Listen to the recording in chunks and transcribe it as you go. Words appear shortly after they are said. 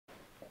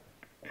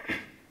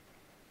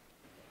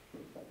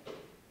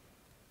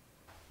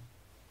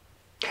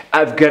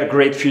I've got a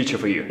great future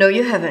for you. No,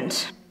 you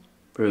haven't.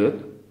 Really?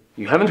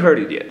 You haven't heard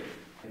it yet.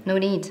 No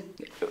need.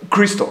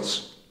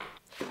 Crystals.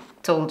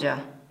 Told ya.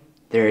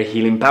 Their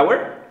healing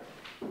power?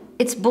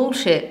 It's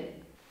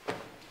bullshit.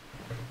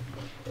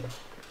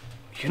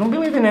 You don't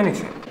believe in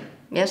anything.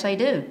 Yes, I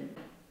do.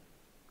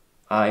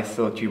 I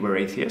thought you were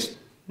atheist.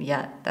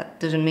 Yeah, that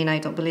doesn't mean I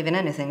don't believe in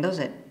anything, does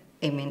it?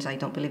 It means I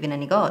don't believe in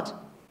any god.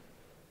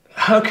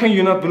 How can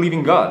you not believe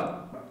in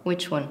God?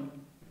 Which one?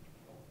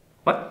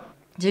 What?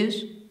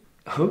 Zeus?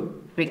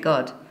 Who? Greek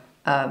god.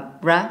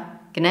 Ra?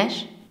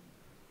 Ganesh?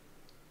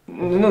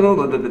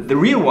 No, the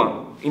real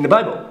one, in the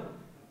Bible.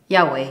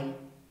 Yahweh.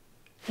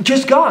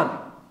 Just God.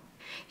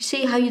 You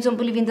see how you don't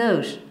believe in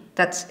those?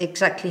 That's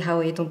exactly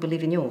how I don't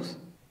believe in yours.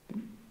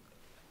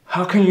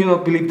 How can you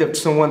not believe that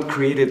someone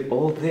created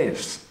all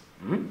this?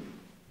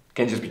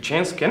 Can't just be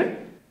chance, can it?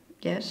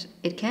 Yes,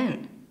 it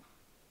can.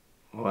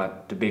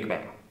 What, the Big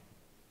Bang?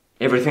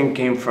 Everything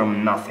came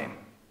from nothing.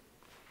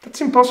 That's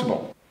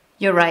impossible.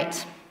 You're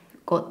right.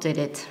 God did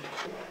it.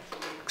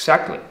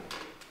 Exactly.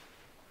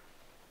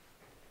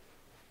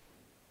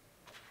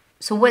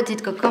 So where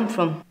did God come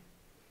from?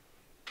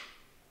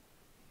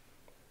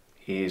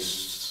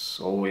 He's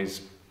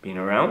always been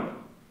around.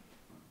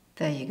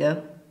 There you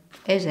go.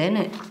 Isn't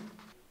it?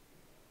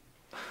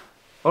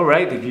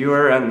 Alright, if you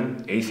are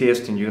an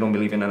atheist and you don't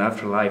believe in an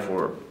afterlife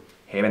or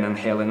heaven and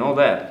hell and all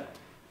that,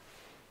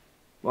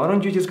 why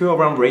don't you just go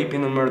around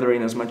raping and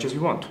murdering as much as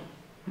you want?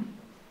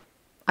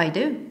 I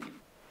do.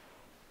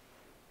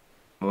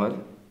 What?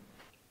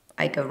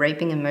 I go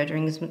raping and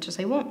murdering as much as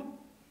I want.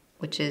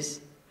 Which is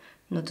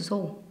not at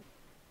all.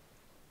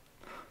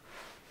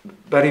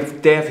 But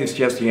if death is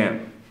just the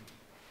end,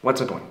 what's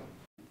the point?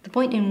 The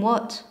point in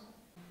what?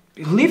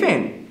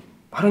 Living!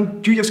 Why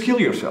don't you just kill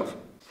yourself?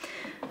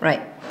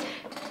 Right.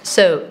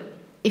 So,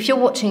 if you're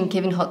watching a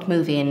Kevin Hart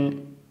movie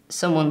and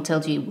someone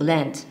tells you it will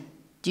end,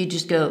 do you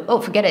just go, oh,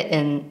 forget it,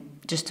 and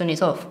just turn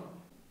it off?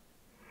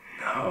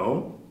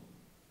 No.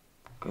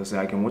 Because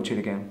I can watch it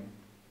again.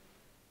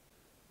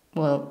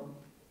 Well,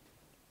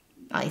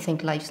 I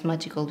think life's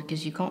magical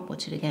because you can't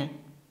watch it again.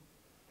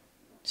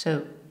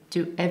 So,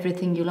 do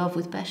everything you love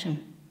with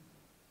passion.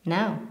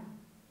 Now.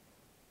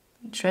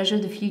 Treasure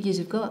the few years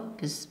you've got,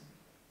 because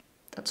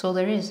that's all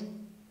there is.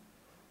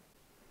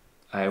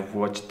 I've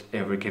watched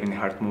every Kevin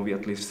Hart movie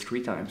at least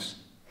 3 times.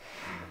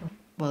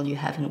 Well, you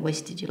haven't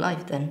wasted your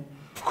life then.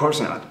 Of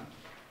course not.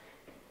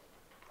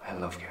 I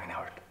love Kevin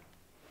Hart.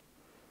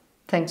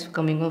 Thanks for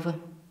coming over.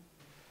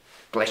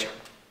 Pleasure.